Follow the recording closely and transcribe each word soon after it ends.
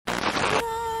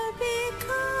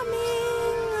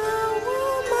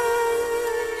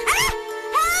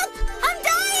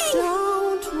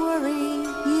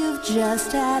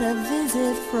Just had a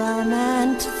visit from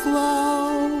Aunt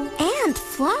Flo. Aunt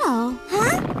Flo?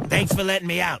 Huh? Thanks for letting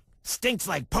me out. Stinks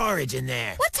like porridge in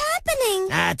there. What's happening?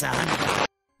 That's a...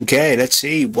 Okay, let's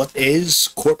see. What is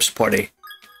Corpse Party?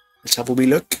 Let's have a wee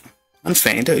look and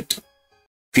find out.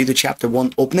 View the chapter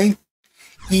 1 opening.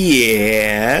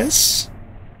 Yes.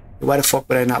 Why the fuck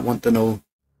would I not want to know?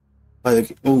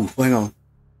 Oh, hang on.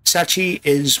 Sachi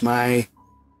is my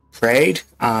pride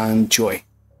and joy.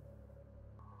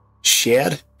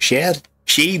 She'd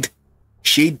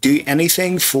do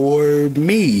anything for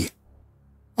me.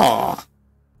 Aw.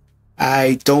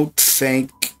 I don't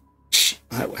think she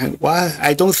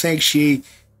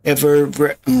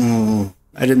ever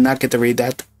I did not get to read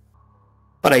that.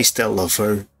 But I still love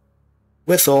her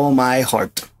with all my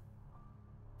heart.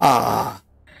 Ah.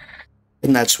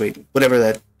 Isn't that sweet? Whatever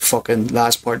that fucking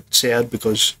last part said,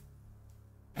 because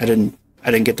I didn't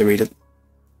get to read it.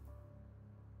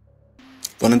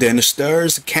 Running down the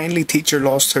stairs, the kindly teacher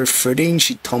lost her footing.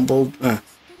 She tumbled.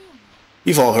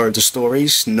 You've all heard the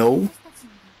stories, no?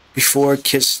 Before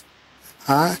Kisarage?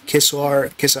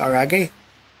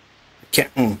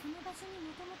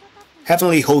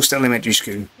 Heavenly Host Elementary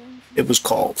School, it was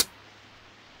called.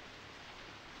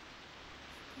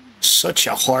 Such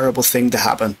a horrible thing to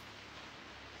happen.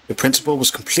 The principal was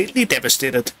completely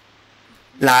devastated.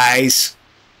 Lies.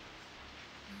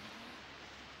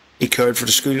 He cared for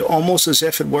the school almost as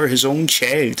if it were his own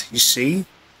child, you see?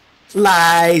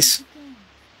 Lies.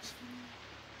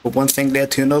 But one thing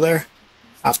led to another.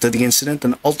 After the incident,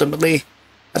 and ultimately,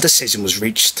 a decision was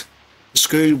reached. The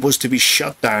school was to be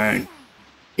shut down.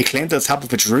 He climbed to the top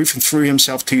of its roof and threw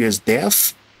himself to his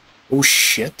death. Oh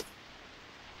shit.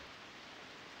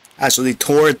 So they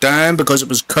tore it down because it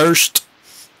was cursed.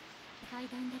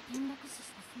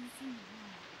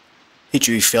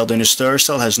 Teacher who fell down the stairs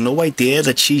still has no idea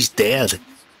that she's dead,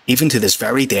 even to this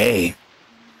very day.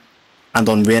 And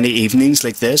on rainy evenings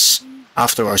like this,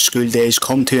 after our school days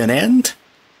come to an end,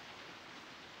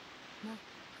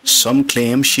 some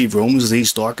claim she roams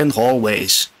these darkened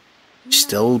hallways,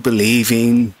 still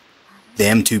believing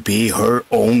them to be her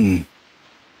own.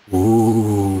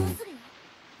 Ooh.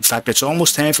 In fact, it's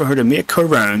almost time for her to make her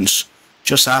rounds,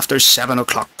 just after 7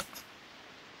 o'clock.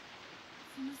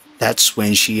 That's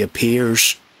when she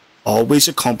appears, always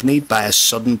accompanied by a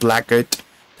sudden blackout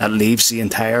that leaves the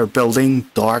entire building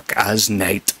dark as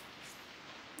night.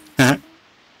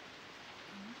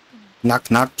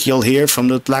 Knock knock, you'll hear from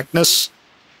the blackness,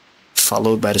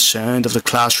 followed by the sound of the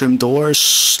classroom doors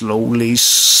slowly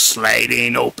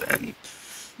sliding open.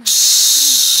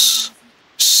 There's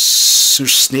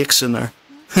snakes in there.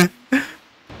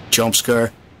 Jump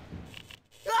scare.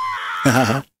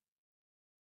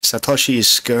 Satoshi is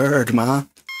scared, man.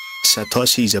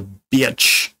 Satoshi's a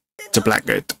bitch. It's a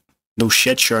blackout. No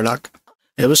shit, Sherlock.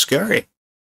 It was scary.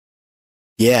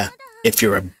 Yeah, if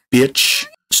you're a bitch,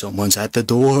 someone's at the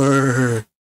door.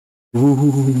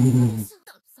 Ooh.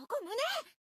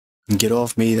 Get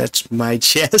off me, that's my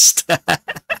chest.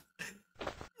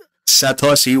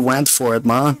 Satoshi went for it,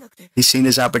 man. He seen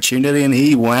his opportunity and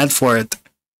he went for it.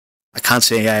 I can't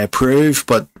say I approve,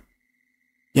 but,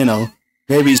 you know,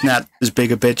 maybe he's not as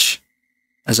big a bitch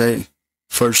as I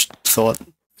first thought.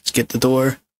 Let's get the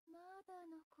door.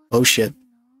 Oh shit.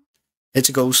 It's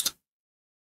a ghost.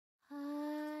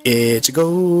 It's a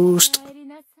ghost.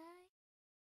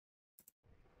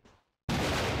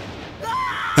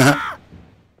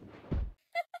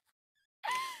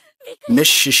 Miss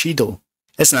Shishido.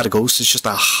 It's not a ghost, it's just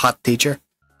a hot teacher.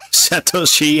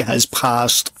 Satoshi has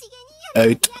passed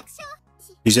out.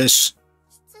 Who's this?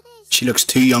 She looks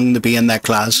too young to be in that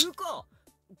class.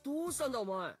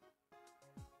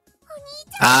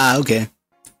 Ah, okay.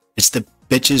 It's the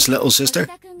bitch's little sister.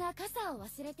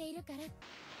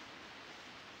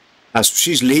 So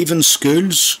she's leaving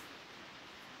schools.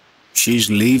 She's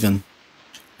leaving.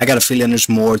 I got a feeling there's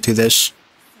more to this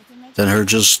than her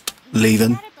just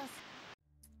leaving.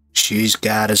 She's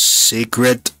got a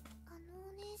secret.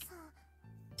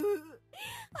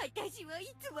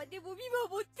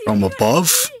 From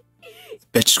above?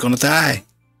 Bitch is gonna die.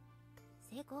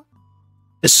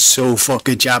 This is so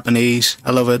fucking Japanese.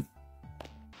 I love it.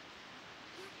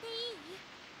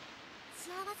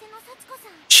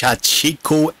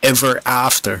 Hachiko Ever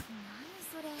After.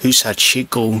 Who's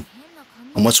Hachiko?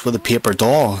 And what's with the paper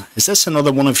doll? Is this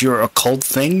another one of your occult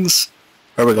things?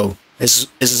 There we go. This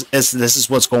is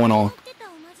what's going on.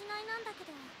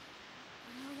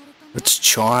 It's a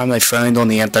charm I found on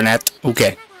the internet.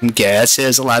 Okay, that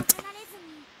says a lot.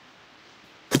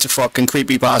 It's a fucking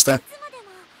creepypasta.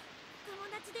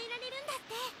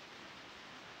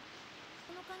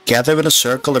 Gather in a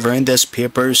circle around this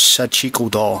paper's Sachiko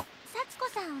doll.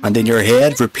 And in your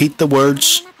head, repeat the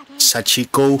words,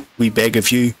 Sachiko, we beg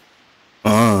of you.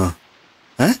 Huh?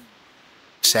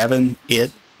 7,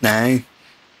 8, 9.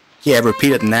 Yeah,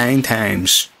 repeat it 9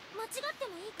 times.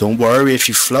 Don't worry if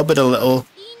you flub it a little.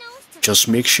 Just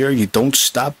make sure you don't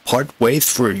stop part way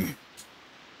through.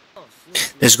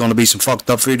 This is gonna be some fucked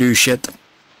up voodoo shit.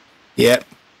 Yeah,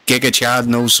 Giga Chad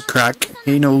knows the crack.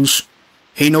 He knows.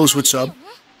 He knows what's up.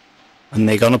 And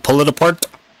they gonna pull it apart.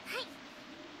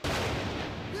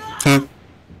 Huh?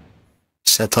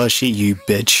 Satoshi, you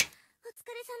bitch.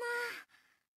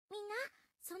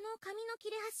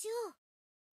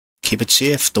 Keep it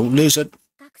safe, don't lose it.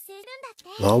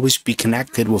 We'll always be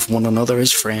connected with one another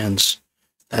as friends.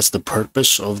 That's the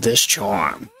purpose of this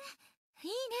charm.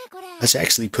 That's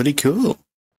actually pretty cool.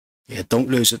 Yeah, don't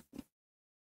lose it.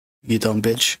 You dumb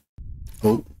bitch.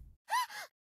 Oh.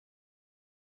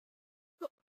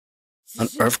 An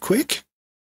earthquake?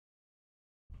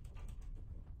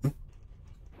 Huh?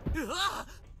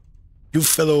 You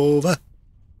fell over.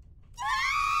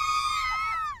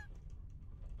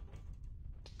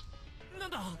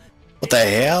 What the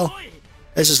hell?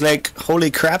 This is like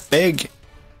holy crap big.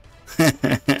 This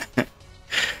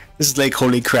is like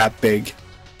holy crap big.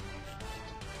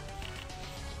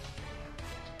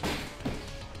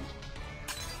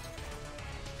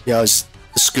 Yeah, is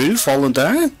the school falling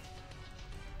down?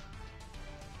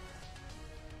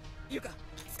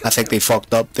 I think they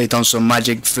fucked up. They done some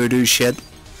magic voodoo shit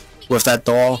with that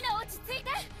doll.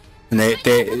 And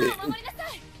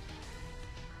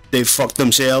they fucked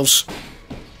themselves.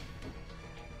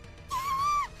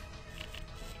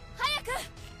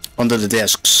 Under the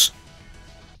desks.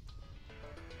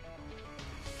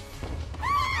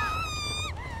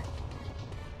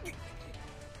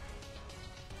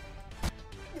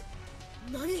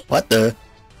 What the?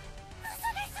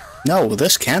 No,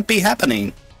 this can't be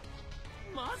happening.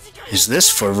 Is this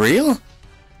for real?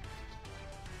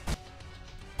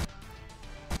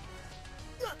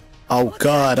 Oh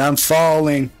god, I'm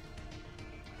falling.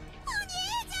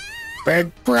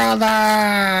 Big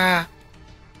brother!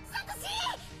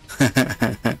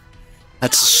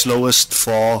 That's the slowest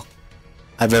fall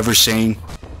I've ever seen.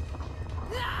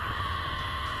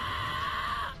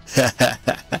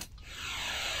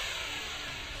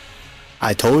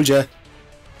 I told you.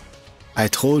 I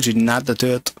told you not to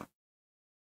do it.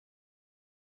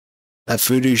 That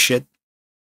voodoo shit.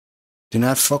 Do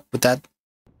not fuck with that.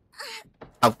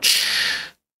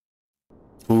 Ouch.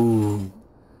 Ooh.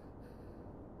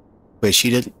 Wait, she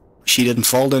didn't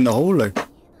fall down the hole or?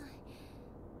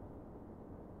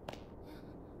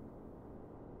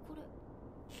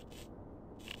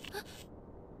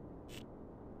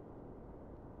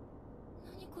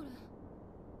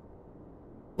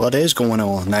 What is going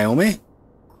on, Naomi?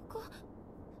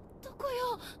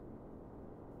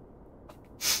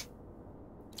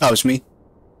 Oh, it's me.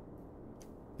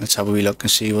 Let's have a wee look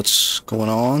and see what's going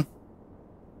on.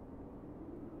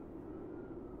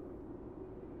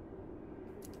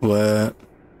 Where's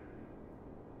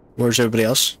everybody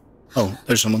else? Oh,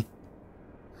 there's someone.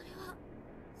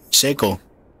 Seiko.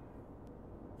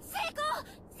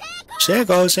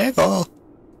 Seiko.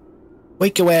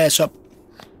 Wake your ass up.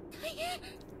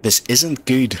 This isn't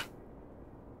good.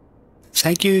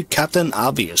 Thank you, Captain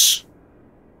Obvious.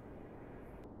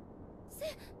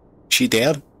 She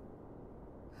dead?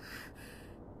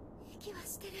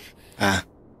 Ah.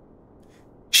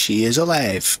 She is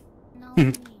alive.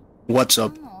 What's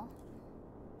up?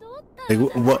 Like,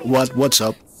 what's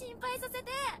up?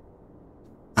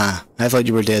 Ah, I thought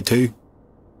you were dead too.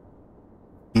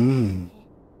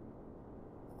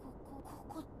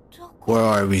 Where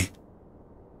are we?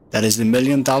 That is the $1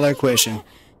 million question.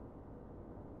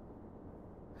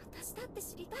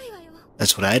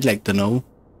 That's what I'd like to know.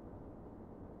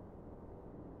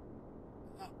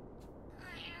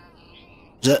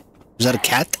 Is that a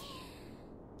cat?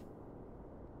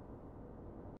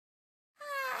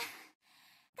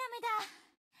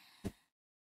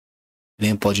 It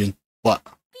ain't budging. What?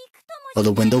 Oh,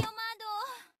 the window?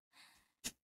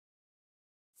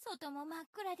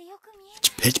 It's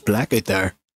pitch black out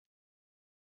there.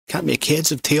 Can't make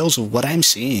heads of tails of what I'm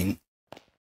seeing.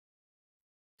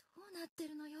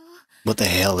 What the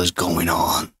hell is going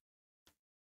on?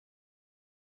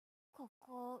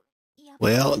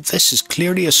 Well, this is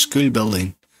clearly a school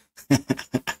building.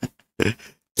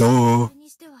 Duh.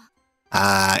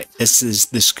 This is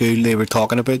the school they were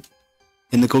talking about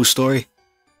in the ghost story.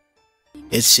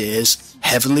 It says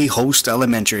Heavenly Host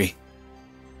Elementary.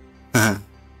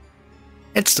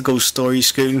 It's the ghost story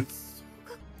school.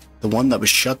 The one that was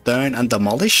shut down and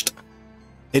demolished.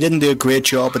 They didn't do a great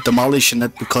job at demolishing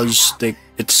it because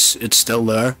it's still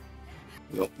there.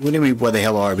 What do you mean, where the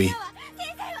hell are we?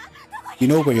 You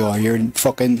know where you are, you're in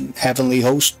fucking heavenly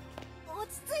host.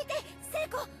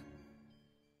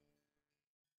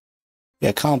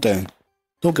 Yeah, calm down.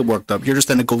 Don't get worked up, you're just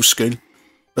in a ghost school.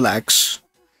 Relax.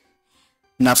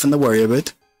 Nothing to worry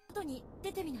about.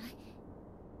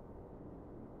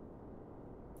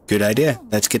 Good idea.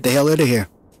 Let's get the hell out of here.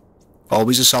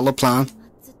 Always a solid plan.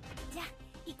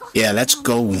 Yeah, let's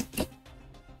go.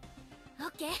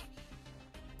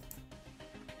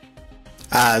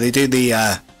 They do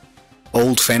the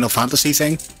old Final Fantasy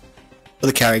thing,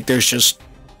 where the characters just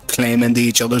climb into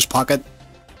each other's pocket.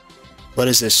 What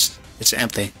is this? It's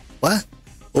empty. What?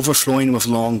 Overflowing with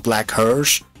long black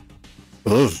hairs?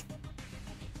 Ugh.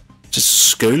 Just a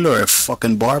school or a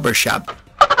fucking barber shop?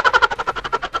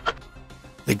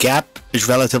 The gap is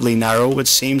relatively narrow, it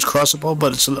seems crossable,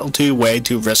 but it's a little too wide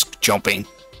to risk jumping.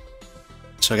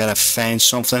 So I gotta find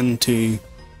something to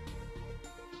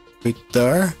put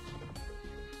there.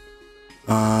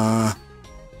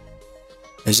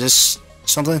 Is this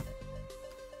something?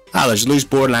 Ah, there's a loose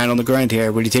board lying on the ground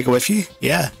here. Will you take it with you?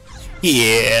 Yeah.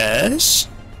 Yes.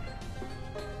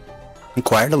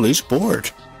 Acquired a loose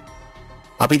board.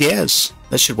 Happy days.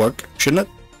 This should work, shouldn't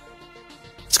it?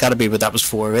 It's gotta be what that was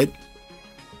for, right?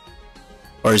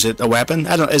 Or is it a weapon?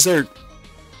 I don't. Is there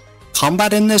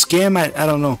combat in this game? I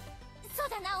don't know.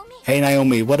 Hey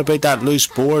Naomi, what about that loose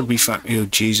board we found? Oh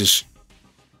Jesus.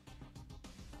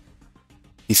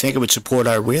 You think it would support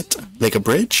our weight? Like a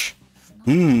bridge?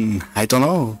 I don't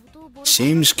know.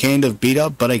 Seems kind of beat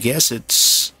up, but I guess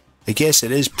it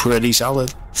is pretty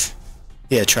solid.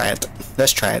 Yeah, try it.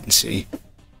 Let's try it and see.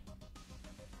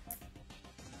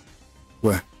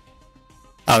 Where?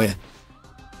 Oh yeah.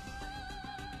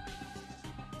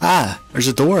 Ah, there's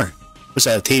a door. Was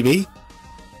that a TV?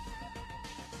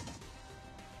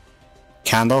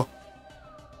 Candle?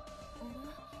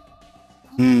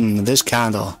 This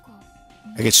candle.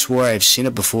 I could swear I've seen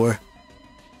it before.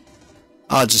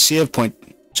 Oh, it's a save point.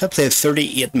 So I played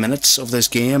 38 minutes of this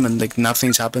game and like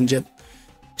nothing's happened yet.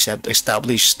 Except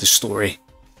establish the story.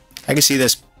 I can see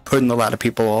this putting a lot of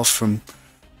people off from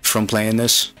playing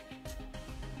this.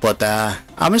 But I'm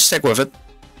gonna stick with it.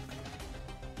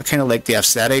 I kinda like the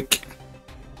aesthetic.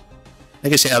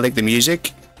 Like I say, I like the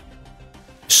music.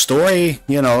 Story,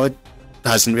 you know, it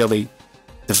hasn't really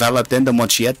developed into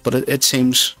much yet, but it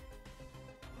seems...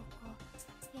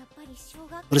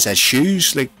 What is that,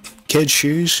 shoes? Like, kids'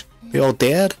 shoes? They all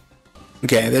dead?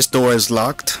 Okay, this door is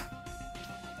locked.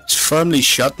 It's firmly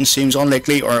shut and seems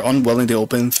unlikely or unwilling to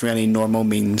open through any normal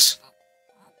means.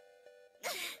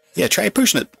 Yeah, try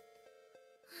pushing it.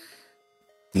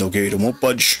 No good, it won't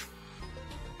budge.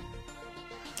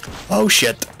 Oh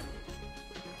shit.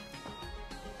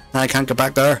 I can't get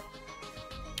back there.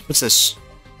 What's this?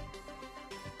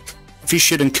 If you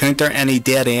should encounter any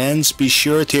dead ends, be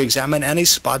sure to examine any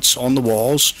spots on the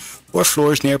walls or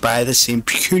floors nearby that seem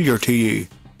peculiar to you.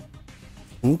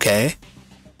 Okay.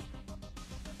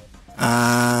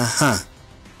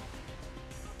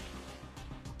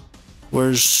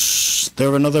 Where's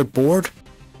there another board?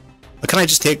 Or can I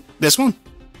just take this one?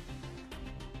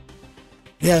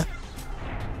 Yeah.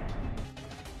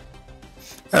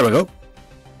 There we go.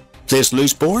 Place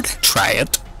loose board. Try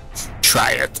it.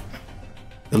 Try it.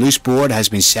 The loose board has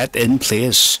been set in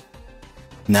place.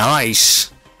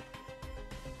 Nice.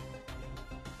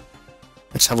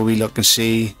 Let's have a wee look and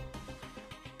see.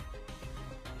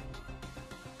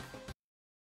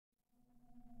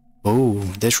 Oh,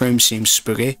 this room seems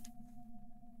spooky.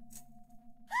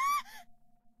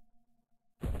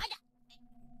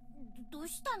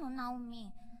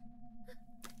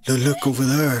 Look over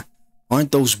there.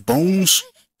 Aren't those bones?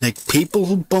 Like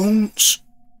people bones?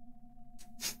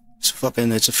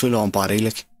 It's a full-on body,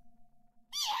 like.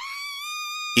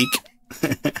 Eek.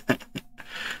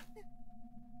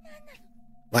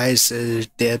 Why is the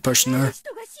dead person there?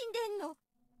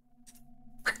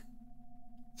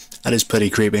 That is pretty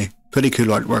creepy. Pretty cool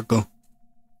artwork though.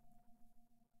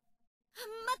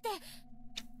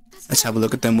 Let's have a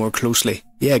look at them more closely.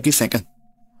 Yeah, good thinking.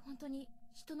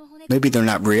 Maybe they're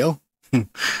not real.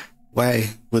 Why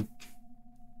would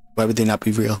they not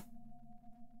be real?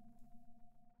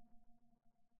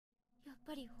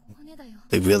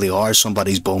 They really are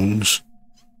somebody's bones.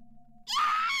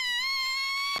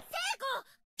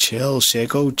 Chill,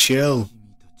 Seiko, chill.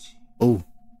 Oh.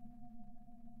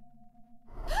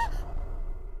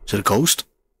 Is it a ghost?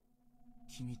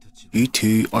 You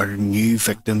two are new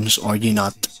victims, are you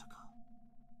not?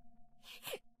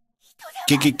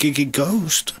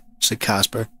 Ghost, said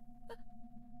Casper.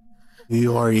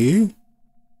 Who are you?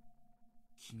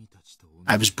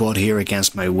 I was brought here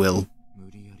against my will.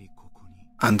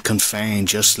 and confined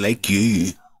just like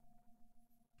you.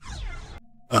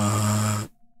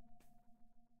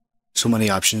 So many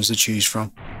options to choose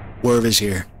from. Word is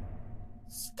here.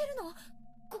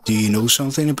 Do you know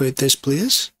something about this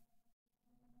place?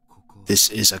 This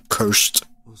is a cursed,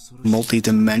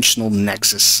 multi-dimensional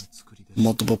nexus.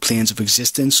 Multiple planes of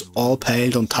existence, all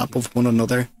piled on top of one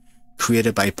another,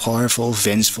 created by powerful,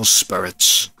 vengeful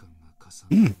spirits.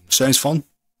 Sounds fun.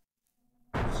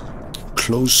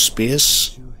 Closed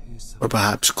space, or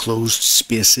perhaps closed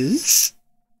spaces?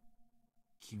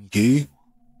 You,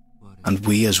 and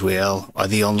we as well, are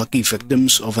the unlucky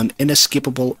victims of an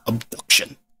inescapable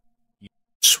abduction.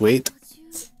 Sweet.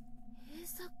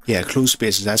 Yeah, closed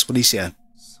spaces, that's what he said.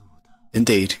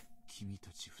 Indeed.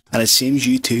 And it seems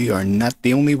you two are not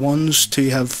the only ones to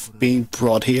have been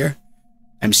brought here.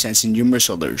 I'm sensing numerous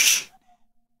others.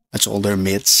 That's all their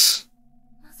mates.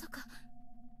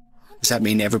 Does that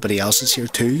mean everybody else is here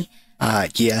too?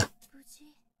 Yeah.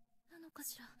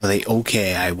 Are they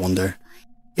okay, I wonder?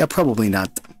 Yeah, probably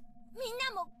not.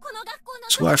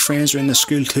 So our friends are in the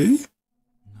school too?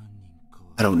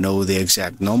 I don't know the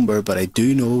exact number, but I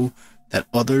do know that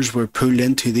others were pulled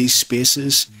into these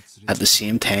spaces at the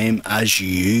same time as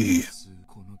you.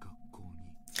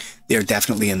 They're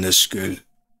definitely in this school.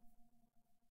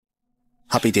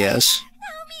 Happy days.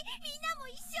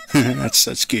 That's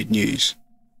such good news.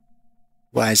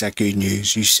 Why is that good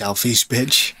news, you selfish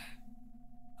bitch?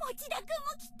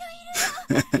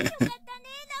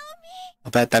 I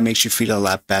bet that makes you feel a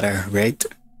lot better, right?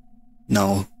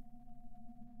 No.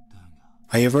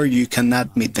 However, you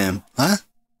cannot meet them, huh?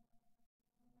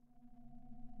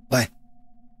 Why?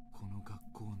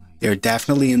 They're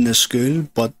definitely in the school,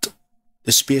 but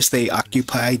the space they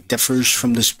occupy differs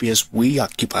from the space we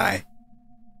occupy.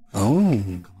 Oh.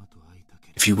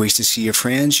 If you wish to see your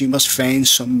friends, you must find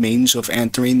some means of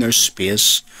entering their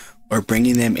space or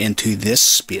bringing them into this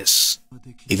space.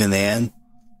 Even then,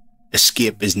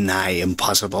 escape is nigh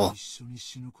impossible.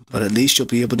 But at least you'll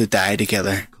be able to die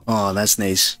together. Oh, that's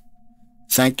nice.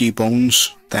 Thank you,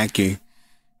 Bones. Thank you.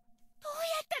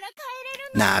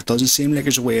 Nah, it doesn't seem like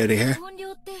there's a way out of here.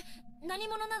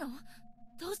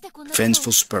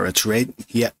 Vengeful spirits, right?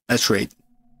 Yeah, that's right.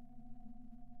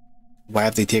 Why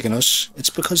have they taken us? It's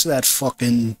because of that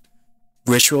fucking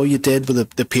ritual you did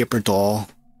with the paper doll.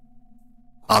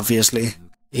 Obviously.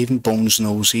 Even Bones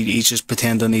knows. He's just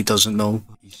pretending he doesn't know.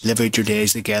 Live out your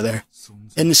days together.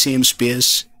 In the same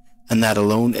space. And that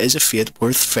alone is a fate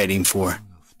worth fighting for.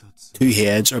 Two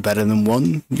heads are better than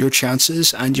one. Your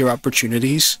chances and your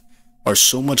opportunities are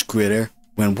so much greater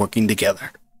when working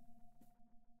together.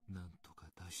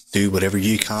 Do whatever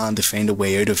you can to find a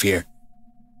way out of here.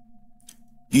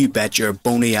 You bet your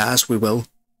bony ass we will.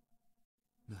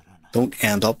 Don't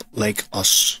end up like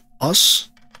us. Us?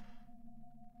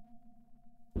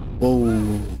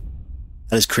 Whoa.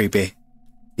 That is creepy.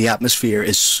 The atmosphere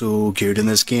is so good in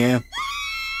this game.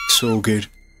 So good.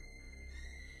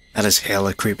 That is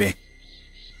hella creepy.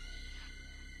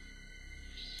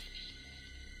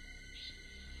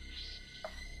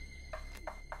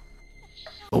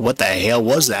 But what the hell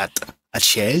was that? A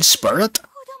child spirit?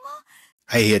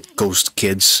 I hate ghost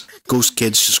kids. Ghost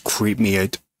kids just creep me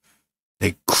out.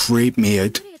 They creep me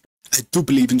out. I do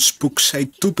believe in spooks. I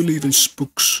do believe in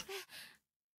spooks.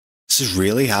 This is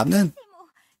really happening?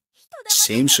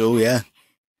 Seems so, yeah.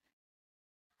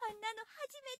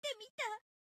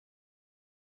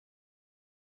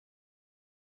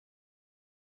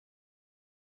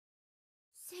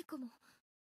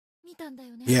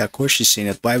 Yeah, of course you've seen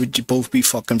it. Why would you both be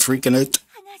fucking freaking out?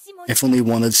 If only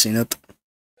one had seen it.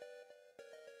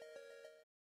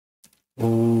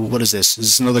 Oh, what is this? Is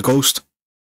this another ghost?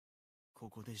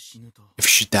 If you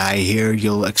should die here,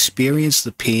 you'll experience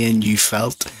the pain you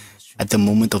felt at the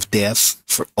moment of death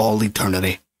for all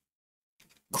eternity.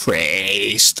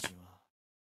 Christ.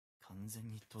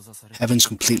 Heaven's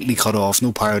completely cut off.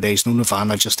 No paradise, no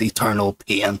nirvana, just eternal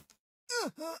pain.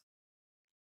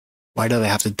 Why do they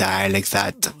have to die like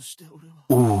that?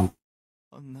 Ooh.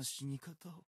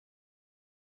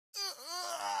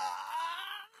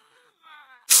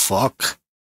 Fuck.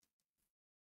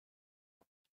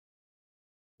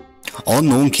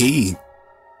 Unknown key.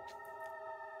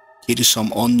 Key to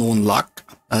some unknown lock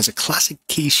that has a classic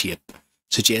key shape,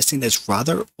 suggesting it's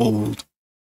rather old.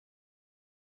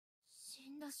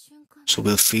 So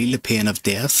we'll feel the pain of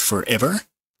death forever?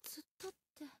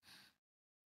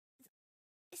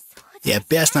 Yeah,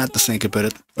 best not to think about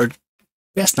it, or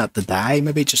best not to die,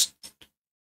 maybe just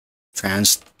try and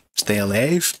stay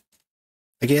alive,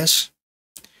 I guess.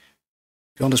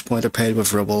 Beyond this point, they're piled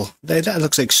with rubble. That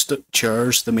looks like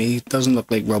chairs to me, it doesn't look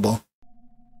like rubble.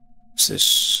 What's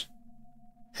this?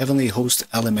 Heavenly Host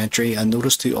Elementary, a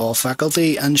notice to all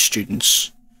faculty and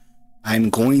students.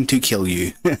 I'm going to kill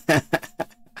you.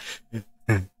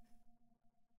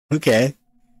 Okay.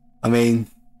 I mean,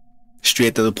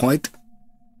 straight to the point.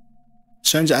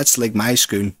 That's like my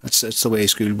school. That's the way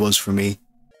school was for me.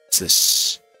 It's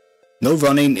this. No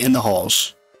running in the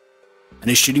halls.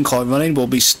 Any student caught running will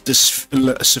be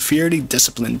severely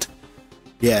disciplined.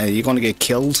 Yeah, you're gonna get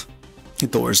killed. The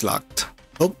door's locked.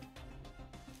 Oh.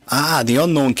 Ah, the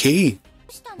unknown key.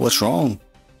 What's wrong?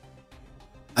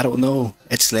 I don't know.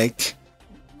 It's like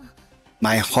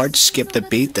my heart skipped a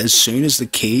beat as soon as the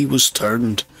key was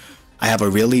turned. I have a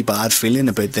really bad feeling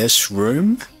about this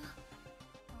room.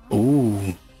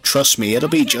 Ooh, trust me, it'll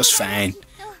be just fine.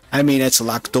 I mean, it's a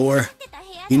locked door.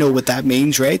 You know what that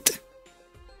means, right?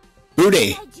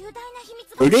 Booty!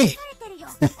 Booty!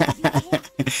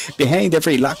 Behind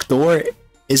every locked door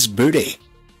is booty.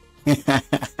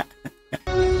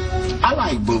 I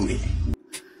like booty.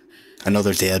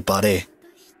 Another dead body.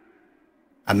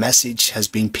 A message has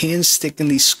been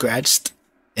painstakingly scratched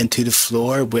into the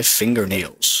floor with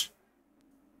fingernails.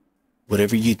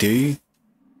 Whatever you do,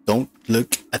 don't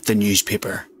look at the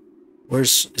newspaper.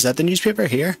 Is that the newspaper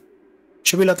here?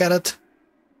 Should we look at it?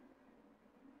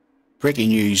 Breaking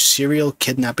news, serial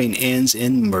kidnapping ends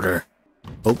in murder.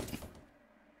 Oh,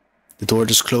 the door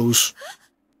just closed.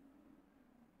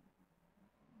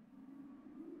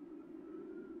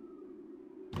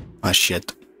 Ah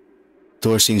shit.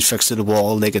 Door seems fixed to the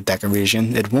wall like a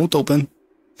decoration. It won't open.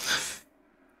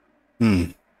 Are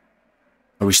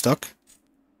we stuck?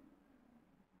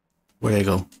 Where'd I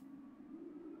go?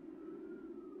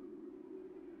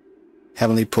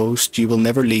 Heavenly Post, you will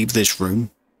never leave this room.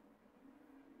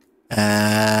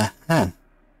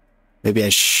 Maybe I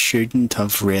shouldn't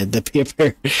have read the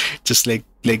paper. Just like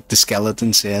the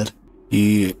skeleton said.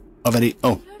 You already...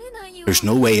 Oh, there's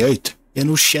no way out. Yeah,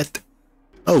 no shit.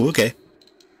 Oh, okay.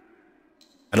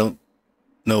 I don't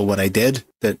know what I did.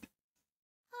 That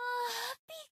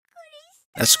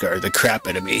scared the crap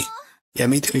out of me. Yeah,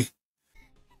 me too.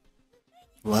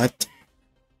 What?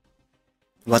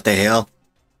 What the hell?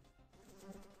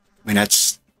 I mean,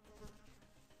 that's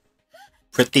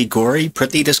pretty gory,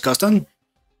 pretty disgusting.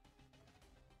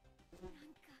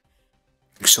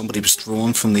 Like somebody was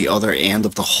thrown from the other end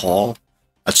of the hall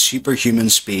at superhuman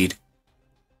speed.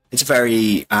 It's a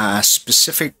very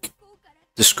specific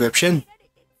description.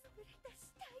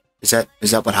 Is that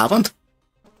what happened?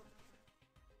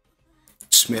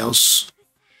 It smells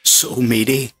so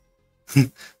meaty.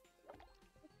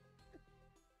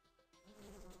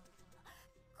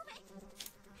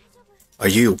 Are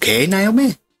you okay,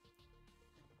 Naomi?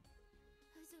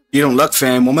 You don't look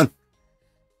fine, woman.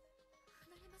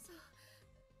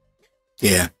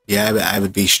 Yeah, I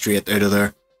would be straight out of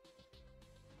there.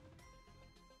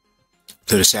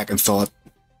 To the second thought.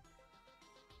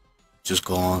 Just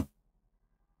gone.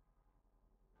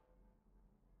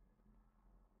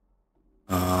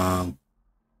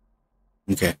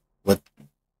 Okay. What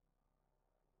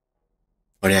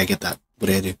did I get that? What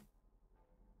did I do?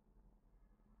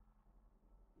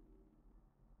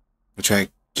 I'll try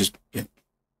just yeah.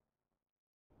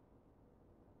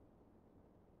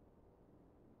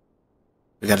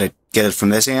 We gotta get it from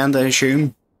this end, I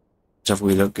assume. So if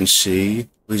we look and see,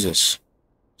 who's this?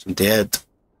 Some dead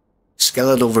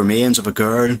skeletal remains of a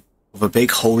girl with a big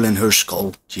hole in her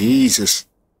skull. Jesus.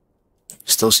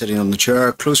 Still sitting on the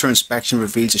chair. Closer inspection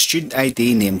reveals a student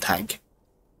ID name tag.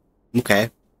 Okay.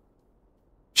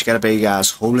 She got a big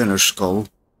ass hole in her skull.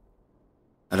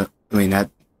 I mean,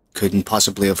 that couldn't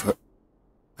possibly have hurt.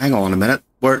 Hang on a minute.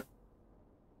 Where?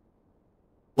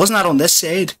 Wasn't that on this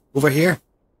side? Over here?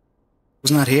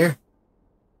 Wasn't that here?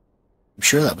 I'm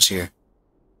sure that was here.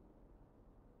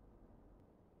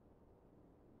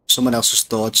 Someone else's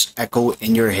thoughts echo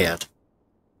in your head.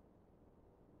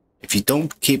 If you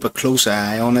don't keep a close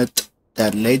eye on it,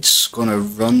 that light's gonna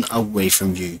run away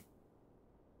from you.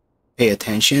 Pay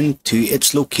attention to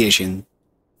its location.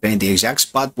 Find the exact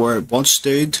spot where it once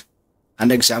stood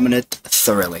and examine it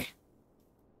thoroughly.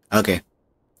 Okay.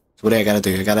 So what do I gotta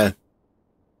do?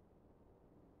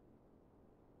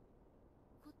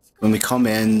 When we come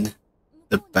in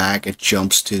the back, it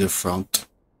jumps to the front.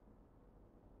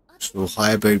 So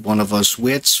how about one of us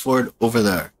waits for it over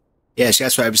there? Yes,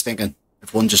 that's what I was thinking.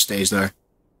 If one just stays there,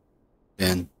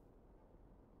 then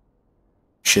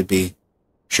should be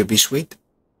sweet.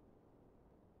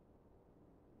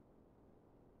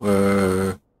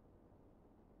 Where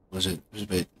was it? Was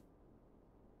it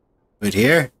right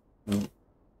here? No.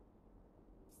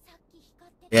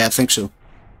 Yeah, I think so.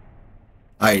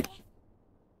 Alright.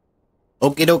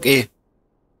 Okie dokie.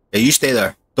 Yeah, you stay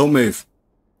there. Don't move.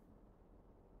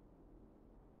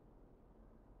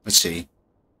 Let's see.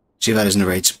 See if that is in the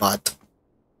right spot.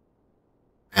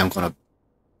 I'm gonna...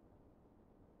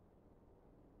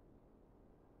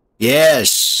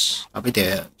 Yes! Happy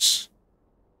days.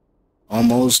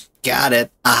 Almost got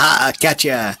it. Aha!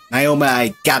 Gotcha! Naomi,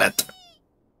 I got it.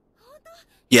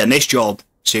 Yeah, nice job,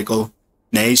 Seiko.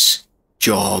 Nice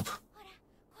job.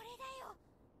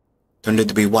 Turned out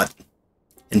to be what?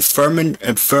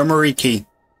 Infirmary key.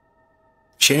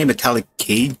 Shiny metallic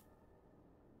key.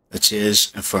 That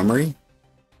says infirmary.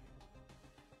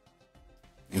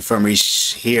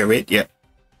 Infirmary's here, right? Yep.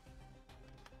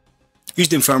 Use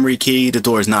the infirmary key. The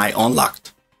door is now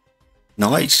unlocked.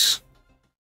 Nice.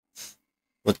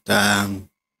 But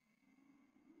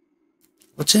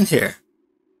what's in here?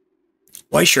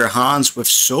 Wash your hands with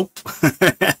soap.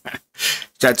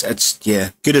 That's yeah,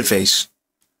 good advice.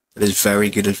 That is very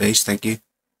good advice. Thank you.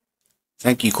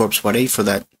 Thank you, Corpse Buddy, for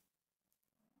that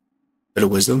bit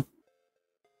of wisdom.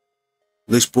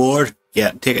 Loose board.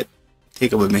 Yeah, take it.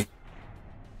 Take it with me.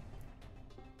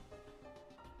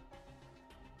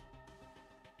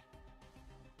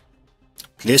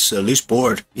 Place a loose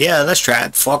board. Yeah, let's try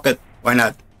it. Fuck it. Why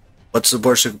not? What's the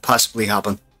worst that could possibly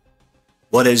happen?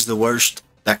 What is the worst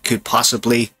that could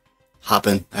possibly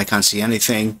happen? I can't see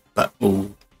anything, but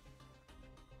oh,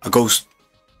 a ghost.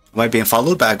 Am I being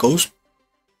followed by a ghost?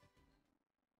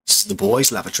 This is the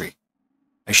boys' lavatory.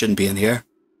 I shouldn't be in here.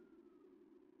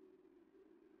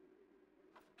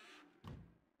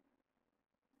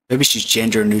 Maybe she's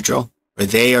gender neutral. Or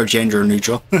they are gender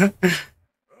neutral.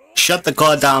 Shut the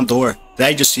goddamn door. Did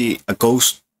I just see a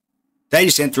ghost? Did I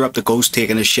just interrupt a ghost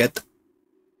taking a shit?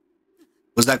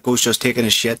 Was that ghost just taking a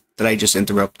shit? Did I just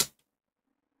interrupt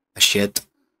a shit?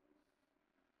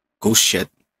 Ghost shit.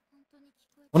 I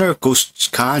wonder if ghosts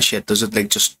can shit. Does it like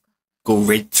just go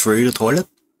right through the toilet?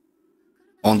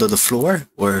 Onto the floor?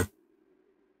 Or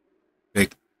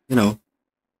like, you know,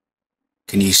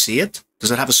 can you see it?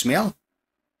 Does it have a smell?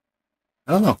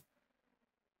 I don't know.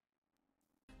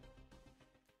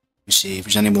 Let me see if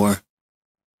there's any more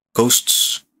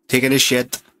ghosts taking a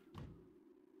shit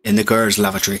in the girls'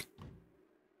 lavatory.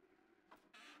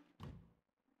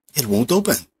 It won't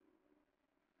open.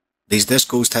 At least this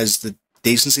ghost has the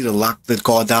decency to lock the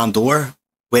goddamn door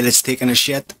while it's taking a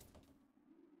shit.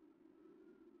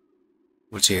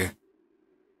 What's here?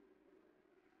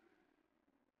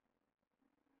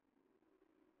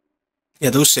 Yeah,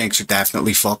 those sinks are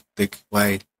definitely fucked. Like,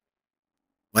 why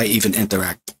even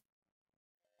interact?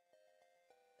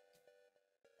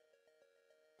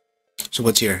 So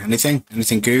what's here? Anything?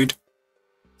 Anything good?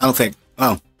 I don't think.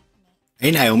 Oh.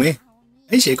 Hey Naomi.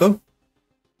 Hey Seiko.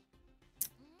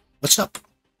 What's up?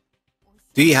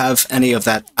 Do you have any of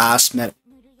that ass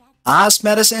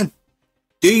medicine?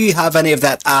 Do you have any of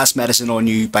that ass medicine on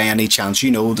you by any chance?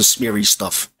 You know, the smeary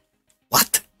stuff.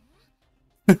 What?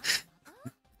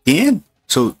 Damn.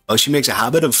 So she makes a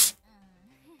habit of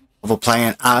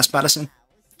applying ass medicine.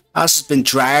 Ass has been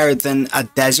drier than a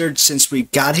desert since we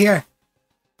got here.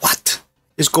 What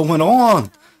is going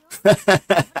on?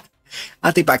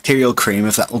 Antibacterial cream,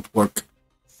 if that will work.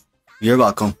 You're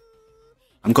welcome.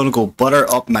 I'm gonna go butter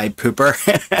up my pooper.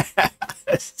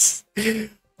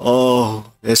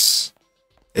 Oh, this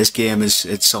game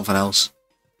it's something else.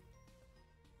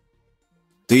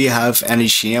 Do you have any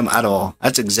shame at all?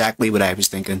 That's exactly what I was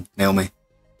thinking, Naomi.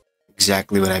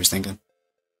 Exactly what I was thinking.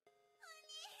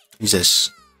 Who's this?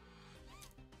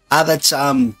 Ah, that's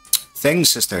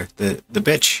Thing's sister, the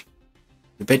bitch.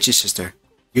 The bitch's sister.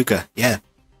 Yuka, yeah.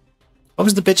 What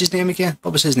was the bitch's name again?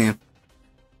 What was his name?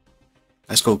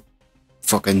 Let's go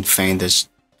fucking find this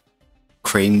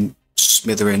cream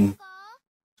smithering.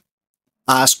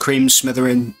 Ass cream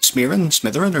smearing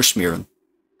or smearing?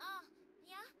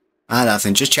 Ah,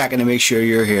 nothing. Just checking to make sure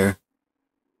you're here.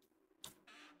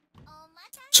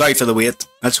 Sorry for the wait.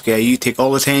 That's okay. You take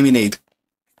all the time you need.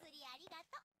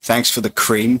 Thanks for the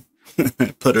cream.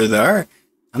 Put her there.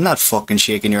 I'm not fucking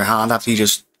shaking your hand after you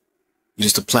just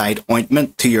applied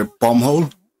ointment to your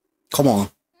bumhole. Come on.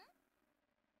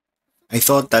 I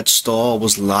thought that stall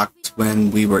was locked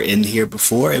when we were in here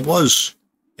before. It was.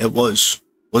 It was.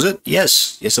 Was it?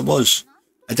 Yes. Yes, it was.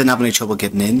 I didn't have any trouble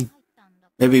getting in.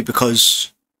 Maybe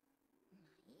because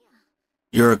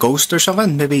you're a ghost or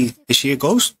something? Maybe, is she a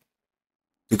ghost?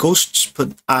 The ghosts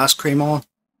put ass cream on.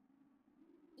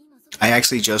 I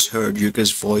actually just heard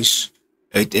Yuka's voice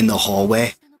out in the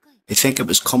hallway. I think it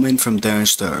was coming from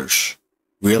downstairs.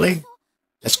 Really?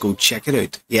 Let's go check it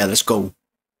out. Yeah, let's go.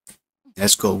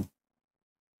 Let's go.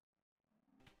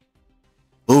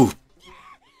 Ooh.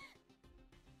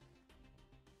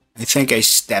 I think I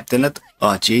stepped in it.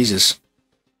 Oh, Jesus.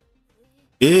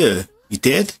 Yeah, you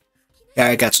did? Yeah,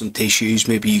 I got some tissues.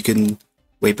 Maybe you can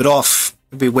Wipe it off.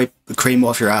 Maybe wipe the cream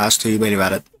off your ass too while you're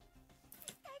at it.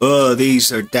 Oh,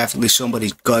 these are definitely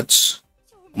somebody's guts.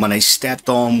 When I stepped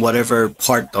on whatever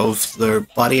part of their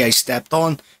body I stepped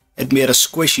on, it made a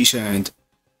squishy sound.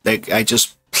 Like I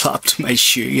just plopped my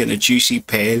shoe in a juicy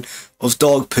pail of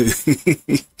dog poo.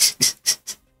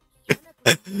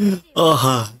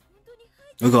 Oh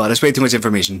god, that's way too much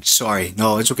information. Sorry.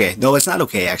 No, it's okay. No, it's not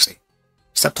okay actually.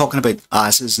 Stop talking about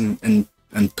asses and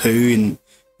poo and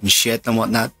shit and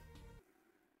whatnot.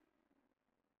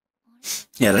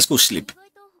 Yeah, let's go sleep.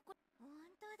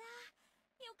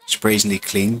 Surprisingly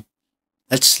clean.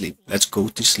 Let's sleep. Let's go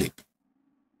to sleep.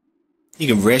 You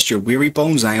can rest your weary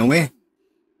bones, Naomi.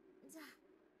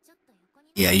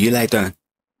 Yeah, you lie down.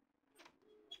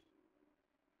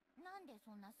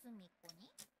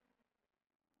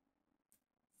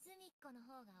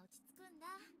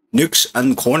 Nooks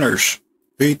and corners.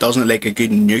 Who doesn't like a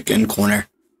good nook and corner?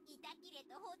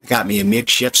 Got me a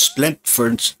makeshift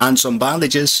splint and some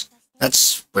bandages.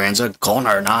 That's brand's a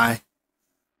corner now.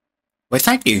 Why,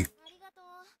 thank you.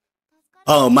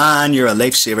 Oh man, you're a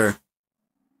lifesaver.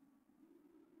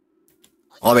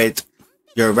 Alright,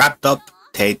 you're wrapped up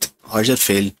tight. How's it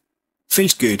feel?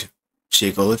 Feels good,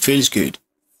 Seiko, it feels good.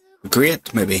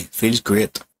 Great, maybe. Feels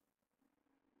great.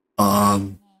 Huh?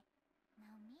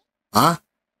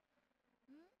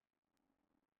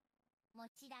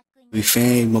 We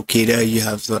find Mokita, you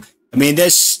have the... I mean,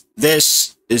 this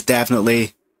is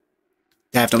definitely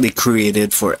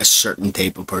created for a certain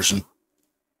type of person.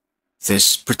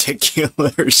 This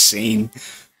particular scene.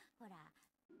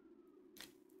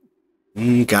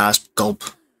 Gasp, gulp.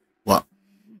 What?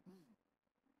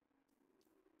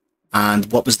 And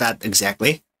what was that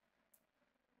exactly?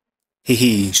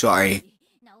 Hehe, sorry.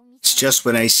 It's just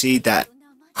when I see that...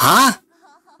 Huh?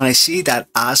 When I see that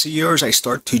ass of yours, I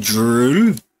start to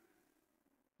drool.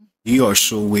 You are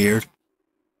so weird.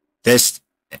 This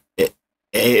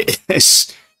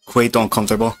is quite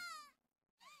uncomfortable.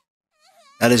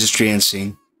 That is a strange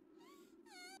scene.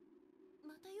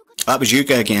 That was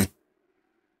Yuka again.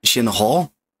 Is she in the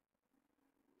hall?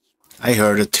 I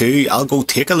heard it too. I'll go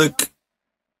take a look.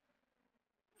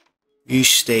 You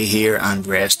stay here and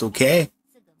rest, okay?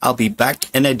 I'll be back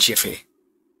in a jiffy.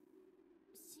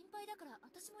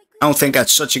 I don't think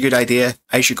that's such a good idea.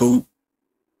 I should go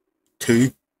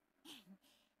too.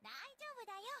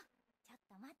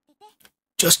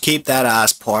 Just keep that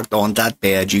ass parked on that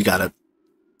bed, you got it.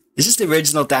 Is this the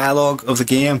original dialogue of the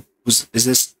game? Is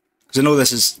this... Because I know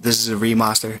this is a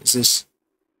remaster. Is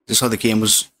this how the game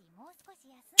was?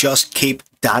 Just keep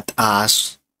that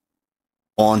ass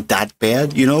on that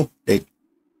bed, you know? Like,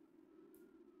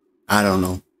 I don't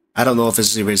know. I don't know if this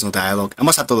is the original dialogue. I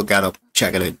must have to look that up,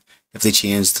 check it out. If they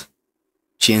changed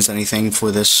anything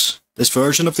for this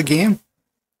version of the game.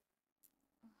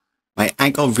 My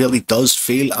ankle really does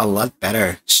feel a lot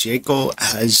better. Seiko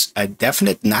has a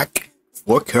definite knack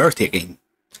for caretaking.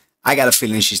 I got a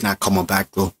feeling she's not coming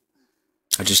back though.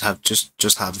 I just have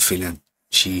a feeling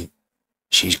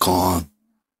she's gone.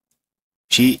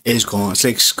 She is gone. It's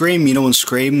like Scream, you know, in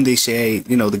Scream they say,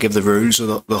 you know, they give the rules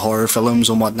of the horror films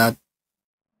and whatnot.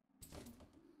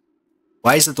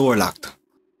 Why is the door locked?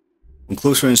 On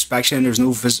closer inspection, there's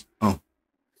no oh.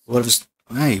 What is...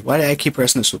 Hey, why did I keep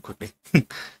pressing it so quickly?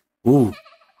 Ooh.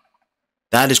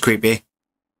 That is creepy.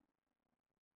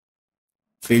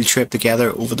 Field trip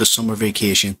together over the summer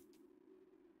vacation.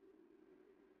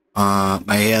 My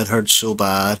head hurts so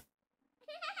bad.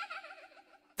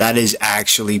 That is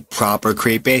actually proper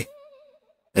creepy.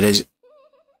 That is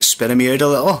spitting me out a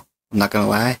little. I'm not gonna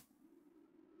lie.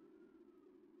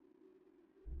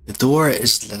 The door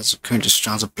is lots of current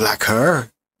strands of black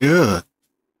hair. Ugh.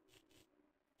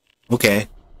 Okay.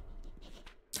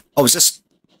 Oh, is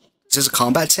this a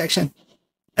combat section?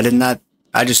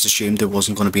 I just assumed there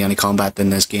wasn't going to be any combat in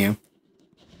this game.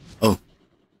 Oh.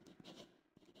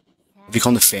 Have you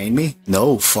come to find me?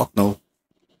 No, fuck no.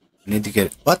 I need to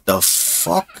get... What the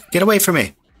fuck? Get away from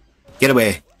me. Get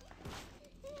away.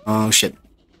 Oh, shit.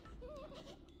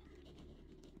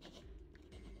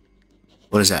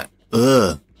 What is that?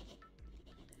 Ugh.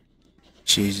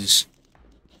 Jesus.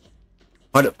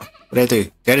 What did I do?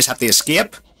 Did I just have to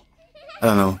escape? I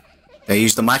don't know. Did I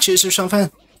use the matches or something? Where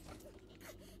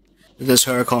did this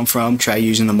hair come from? Try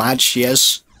using the match,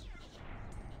 yes.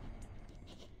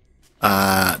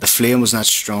 The flame was not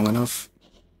strong enough.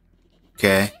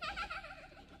 Okay.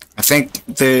 I think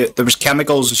there was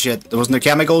chemicals and shit. There wasn't there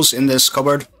chemicals in this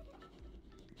cupboard?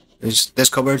 There's this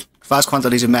cupboard. Vast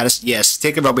quantities of medicine. Yes.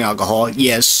 Take the rubbing alcohol.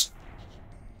 Yes.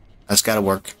 That's gotta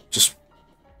work. Just...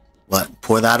 What?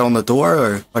 Pour that on the door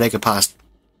or what I could pass?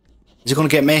 Is it gonna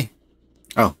get me?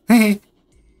 Oh. Can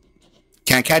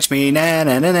Can't catch me, na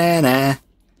na na na na.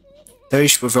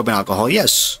 Douche with rubbing alcohol,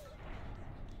 yes.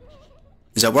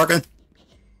 Is that working?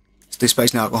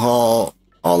 Displacing alcohol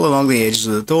all along the edges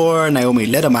of the door. Naomi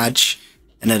lit a match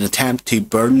in an attempt to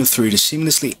burn through the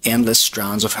seamlessly endless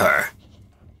strands of hair.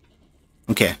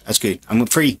 Okay, that's good. I'm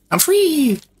free. I'm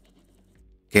free!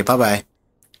 Okay, bye-bye.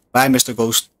 Bye, Mr.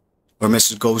 Ghost. Or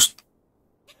Mrs. Ghost.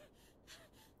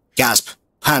 Gasp.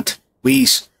 Pant.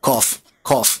 Wheeze. Cough.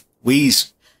 Cough.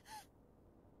 Wheeze.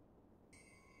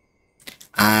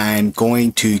 I'm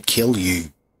going to kill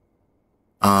you.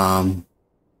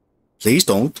 Please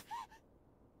don't.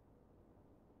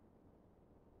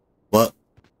 What?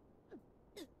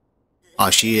 Oh,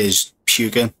 she is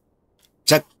puking. Is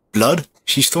that blood?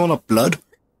 She's throwing up blood?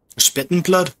 Or spitting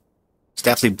blood? It's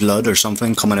definitely blood or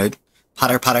something coming out.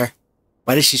 Patter, patter.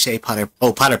 Why did she say patter?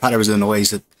 Oh, patter, patter was the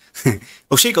noise that...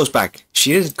 Oh, she goes back.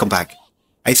 She did come back.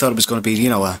 I thought it was going to be, you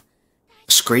know, a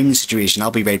screaming situation.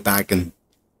 I'll be right back, and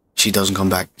she doesn't come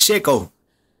back. Seiko!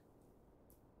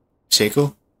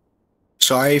 Seiko?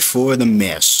 Sorry for the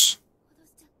mess.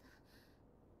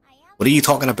 What are you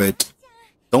talking about?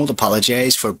 Don't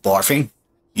apologize for barfing,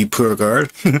 you poor girl.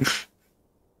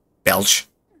 Belch.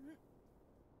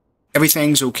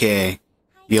 Everything's okay.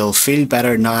 You'll feel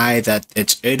better now that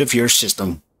it's out of your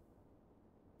system.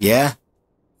 Yeah?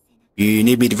 You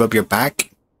need me to rub your back?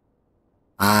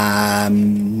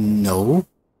 No.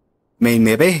 I mean,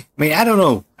 maybe. I don't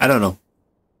know.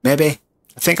 Maybe.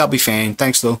 I think I'll be fine.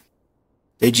 Thanks, though.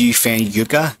 Did you find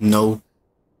Yuka? No.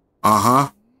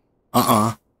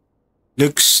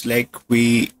 Looks like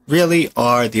we really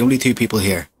are the only two people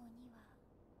here.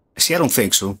 See, I don't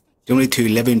think so. The only two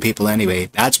living people anyway.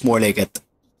 That's more like it.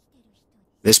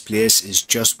 This place is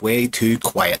just way too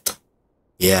quiet.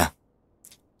 Yeah.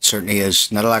 Certainly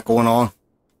is. Not a lot going on.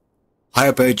 How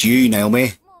about you,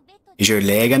 Naomi? Is your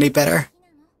leg any better?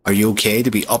 Are you okay to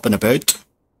be up and about?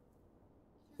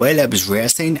 While I was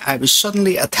resting, I was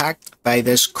suddenly attacked by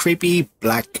this creepy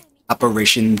black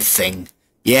apparition thing.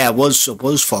 Yeah, it was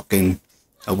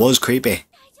creepy.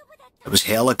 It was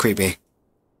hella creepy.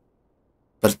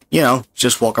 But, you know,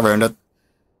 just walk around it.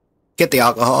 Get the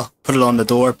alcohol, put it on the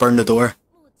door, burn the door.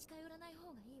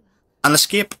 And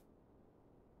escape.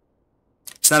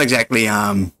 It's not exactly,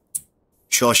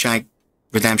 Shawshank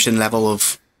Redemption level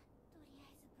of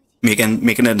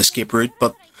making an escape route,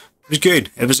 but it was good.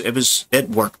 It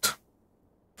worked.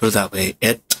 Put it that way.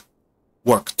 It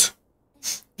worked.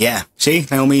 Yeah, see,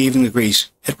 Naomi even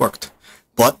agrees. It worked.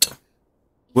 But,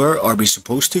 where are we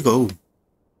supposed to go?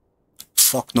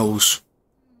 Fuck knows.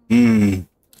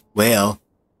 Well,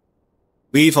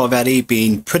 we've already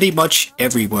been pretty much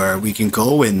everywhere we can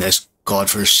go in this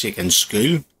godforsaken school.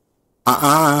 You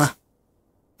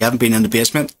haven't been in the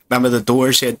basement? Remember the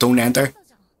door said don't enter?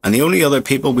 And the only other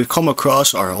people we've come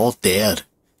across are all dead.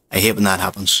 I hate when that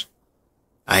happens.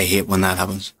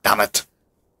 Damn it.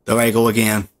 There I go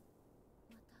again.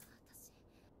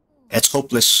 It's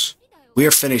hopeless.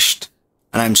 We're finished.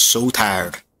 And I'm so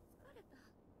tired.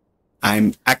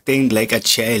 I'm acting like a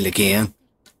child again.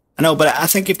 I know, but I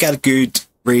think you've got a good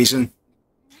reason.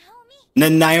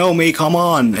 Naomi, come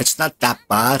on. It's not that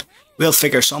bad. We'll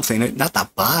figure something out. Not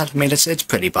that bad. I mean, it's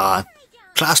pretty bad.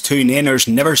 Class 2 naners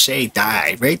never say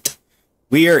die, right?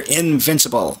 We're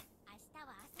invincible.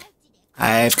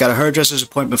 I've got a hairdresser's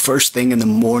appointment first thing in the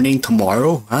morning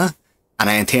tomorrow, huh? And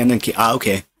I intend to...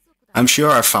 okay. I'm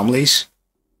sure our families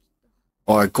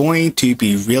are going to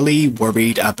be really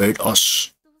worried about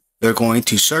us. They're going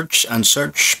to search and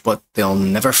search, but they'll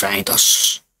never find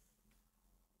us.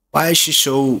 Why is she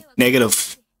so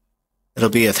negative? It'll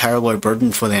be a terrible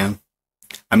burden for them.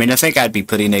 I mean, I think I'd be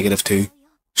pretty negative too.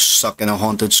 Stuck in a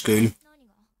haunted school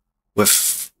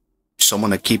with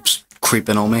someone that keeps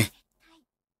creeping on me,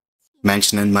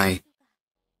 mentioning my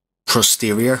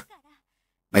posterior,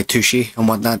 my tushy and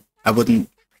whatnot. I wouldn't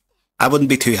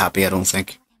be too happy, I don't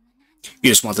think.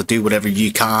 You just want to do whatever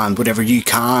you can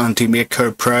to make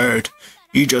her proud.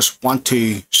 You just want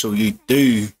to, so you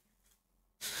do.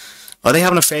 Are they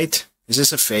having a fight? Is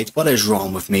this a fight? What is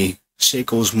wrong with me?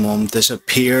 Seiko's mum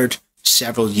disappeared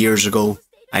several years ago.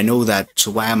 I know that, so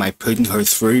why am I putting her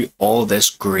through all this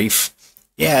grief?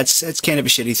 Yeah, it's kind of a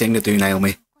shitty thing to do,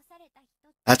 Naomi.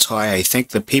 That's how I think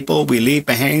the people we leave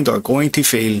behind are going to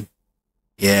feel.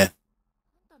 Yeah.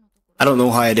 I don't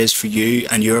know how it is for you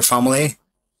and your family. ...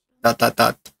 But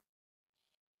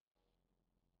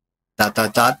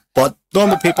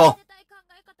normal people.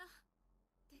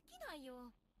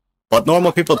 But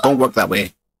normal people don't work that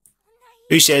way.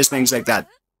 Who says things like that?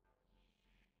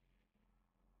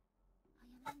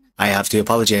 I have to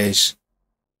apologize.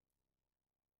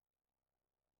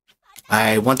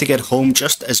 I want to get home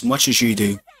just as much as you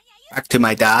do. Back to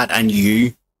my dad and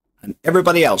you and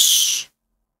everybody else.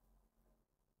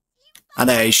 And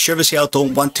I sure as hell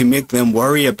don't want to make them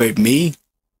worry about me.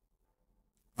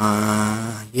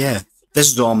 Yeah.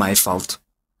 This is all my fault.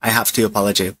 I have to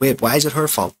apologize. Wait, why is it her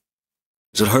fault?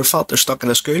 Is it her fault they're stuck in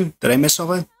a school? Did I miss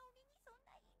something?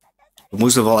 But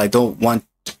most of all, I don't want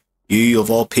you, of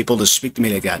all people, to speak to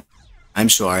me like that. I'm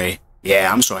sorry.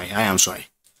 Yeah, I'm sorry. I am sorry.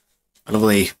 I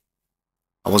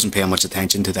wasn't paying much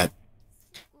attention to that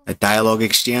dialogue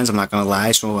exchange, I'm not going to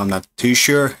lie, so I'm not too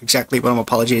sure exactly what I'm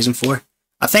apologizing for.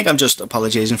 I think I'm just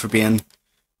apologizing for being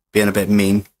a bit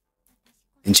mean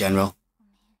in general.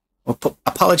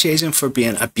 Apologizing for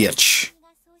being a bitch.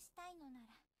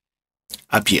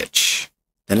 A bitch.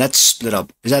 Then let's split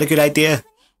up. Is that a good idea?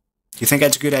 Do you think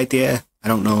that's a good idea? I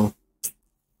don't know.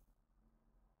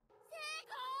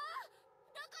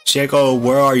 Seiko,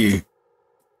 where are you?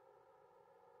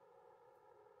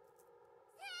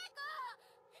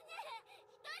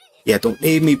 Yeah, don't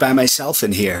leave me by myself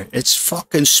in here. It's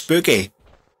fucking spooky.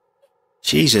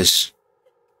 Jesus.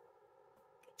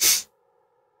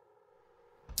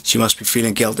 She must be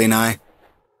feeling guilty now.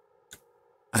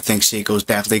 I think Seiko's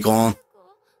definitely gone.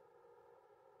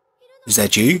 Is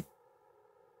that you?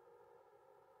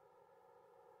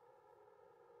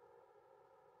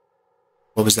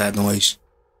 What was that noise?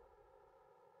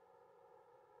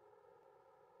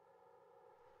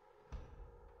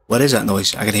 What is that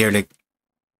noise? I can hear like...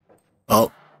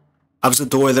 Oh, that was the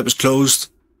door that was closed.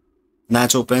 And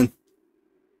that's open.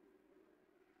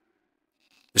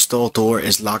 The stall door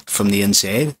is locked from the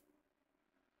inside.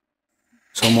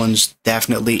 Someone's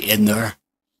definitely in there.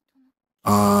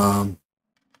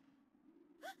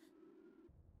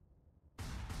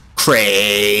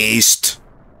 Christ.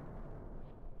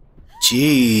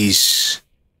 Jeez.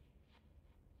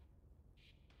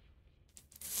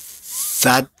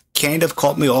 That kind of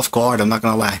caught me off guard, I'm not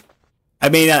gonna lie. I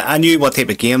mean, I knew what type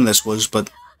of game this was, but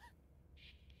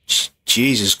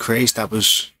Jesus Christ, that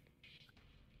was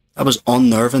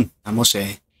unnerving, I must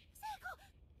say.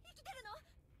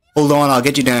 Hold on, I'll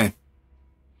get you down.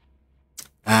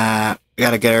 I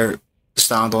gotta get her to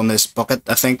stand on this bucket,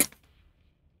 I think.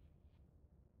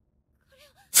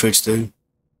 Footstool.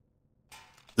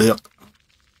 Look.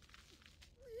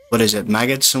 What is it?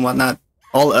 Maggots and whatnot?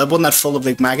 Wasn't that full of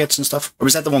like maggots and stuff? Or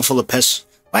was that the one full of piss?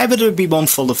 Why would there be one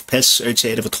full of piss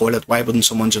outside of a toilet? Why wouldn't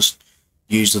someone just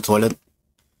use the toilet?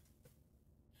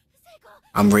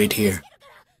 I'm right here.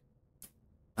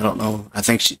 I don't know. I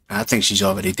think she's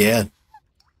already dead.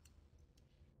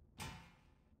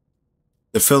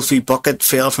 The filthy bucket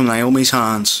fell from Naomi's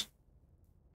hands.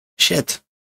 Shit.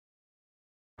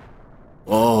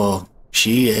 Oh,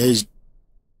 she is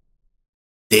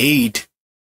dead.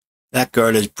 That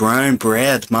girl is brown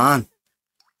bread, man.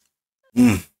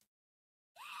 Yeah.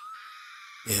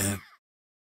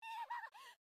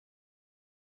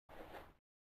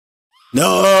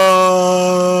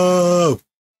 No!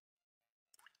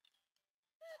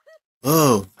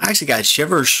 Oh, I actually got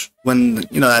shivers when,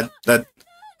 you know, that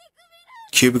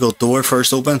cubicle door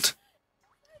first opened.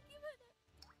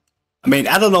 I mean,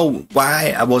 I don't know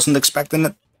why I wasn't expecting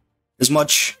it as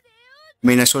much. I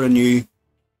mean, I sort of knew,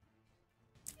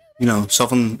 you know,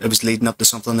 it was leading up to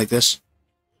something like this.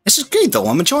 This is good though,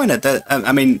 I'm enjoying it.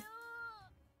 I mean,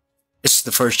 it's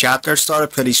the first chapter, it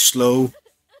started pretty slow.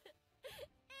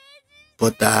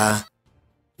 But,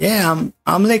 yeah,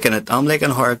 I'm liking it. I'm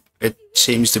liking how it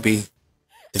seems to be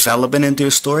developing into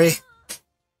a story. I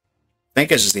think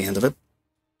this is the end of it.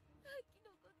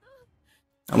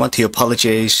 I want to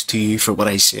apologize to you for what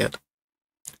I said.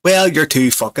 Well, you're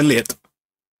too fucking late.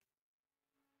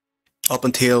 Up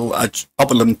until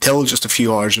just a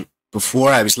few hours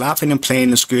before, I was laughing and playing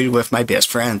in school with my best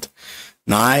friend.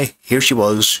 Now, here she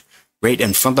was, right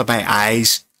in front of my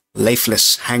eyes,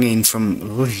 lifeless, hanging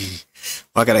from...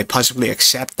 How could I possibly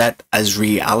accept that as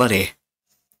reality?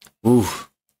 Ooh.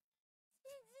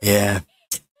 Yeah.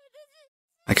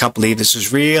 I can't believe this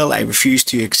is real. I refuse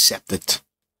to accept it.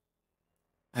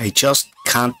 I just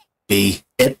can't be.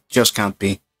 It just can't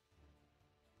be.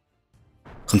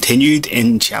 Continued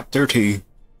in chapter 2.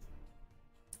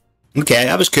 Okay,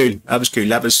 that was cool. That was cool.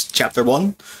 That was chapter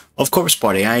 1 of Corpse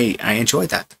Party. I enjoyed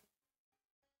that.